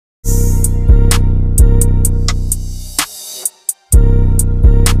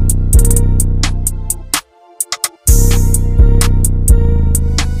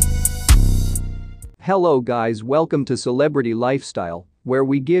Hello guys, welcome to Celebrity Lifestyle, where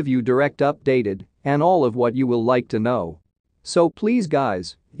we give you direct updated and all of what you will like to know. So please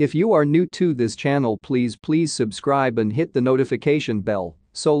guys, if you are new to this channel, please subscribe and hit the notification bell.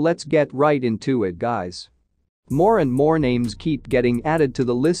 So let's get right into it guys. More and more names keep getting added to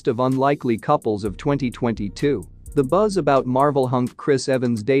the list of unlikely couples of 2022. The buzz about Marvel hunk Chris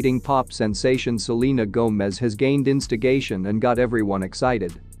Evans dating pop sensation Selena Gomez has gained instigation and got everyone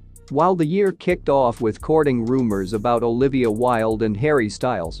excited. While the year kicked off with courting rumors about Olivia Wilde and Harry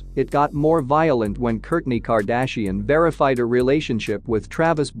Styles, it got more violent when Kourtney Kardashian verified a relationship with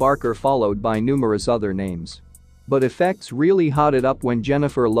TravisBarker, followed by numerous other names. But effects really hotted up when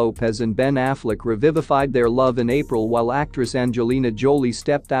Jennifer Lopez and Ben Affleck revivified their love in April, while actress Angelina Jolie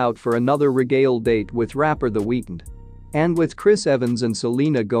stepped out for another regale date with rapper The Weeknd. And with Chris Evans and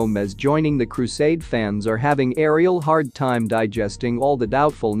Selena Gomez joining the crusade, fans are having a real hard time digesting all the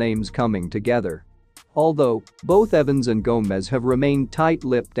doubtful names coming together. Although both Evans and Gomez have remained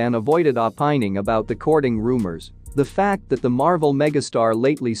tight-lipped and avoided opining about the courting rumors, the fact that the Marvel megastar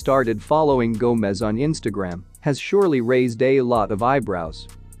lately started following Gomez on Instagram has surely raised a lot of eyebrows.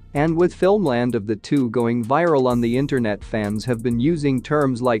 And with filmland of the two going viral on the internet, fans have been using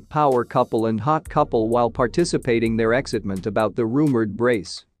terms like power couple and hot couple while participating their excitement about the rumored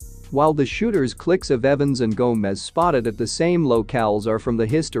brace. While the shooters' cliques of Evans and Gomez spotted at the same locales are from the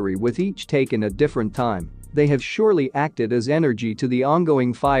history, with each taken at different time, they have surely acted as energy to the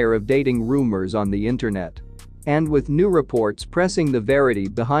ongoing fire of dating rumors on the internet. And with new reports pressing the verity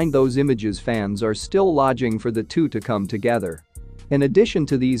behind those images, fans are still lodging for the two to come together. In addition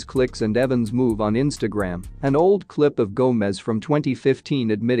to these cliques and Evans' move on Instagram, an old clip of Gomez from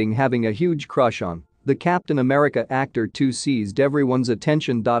 2015 admitting having a huge crush on the Captain America actor too seized everyone's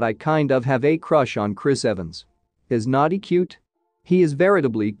attention. I kind of have a crush on Chris Evans. Is not he cute? He is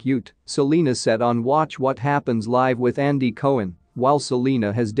veritably cute, Selena said on Watch What Happens Live with Andy Cohen. While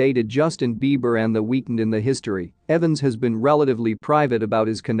Selena has dated Justin Bieber and The Weeknd in the history, Evans has been relatively private about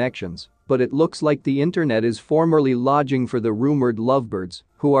his connections, but it looks like the internet is formally lodging for the rumored lovebirds,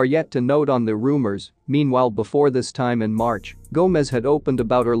 who are yet to note on the rumors. Meanwhile, before this time in March, Gomez had opened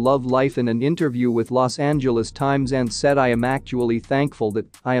about her love life in an interview with Los Angeles Times and said, "I am actually thankful that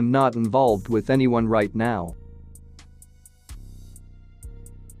I am not involved with anyone right now.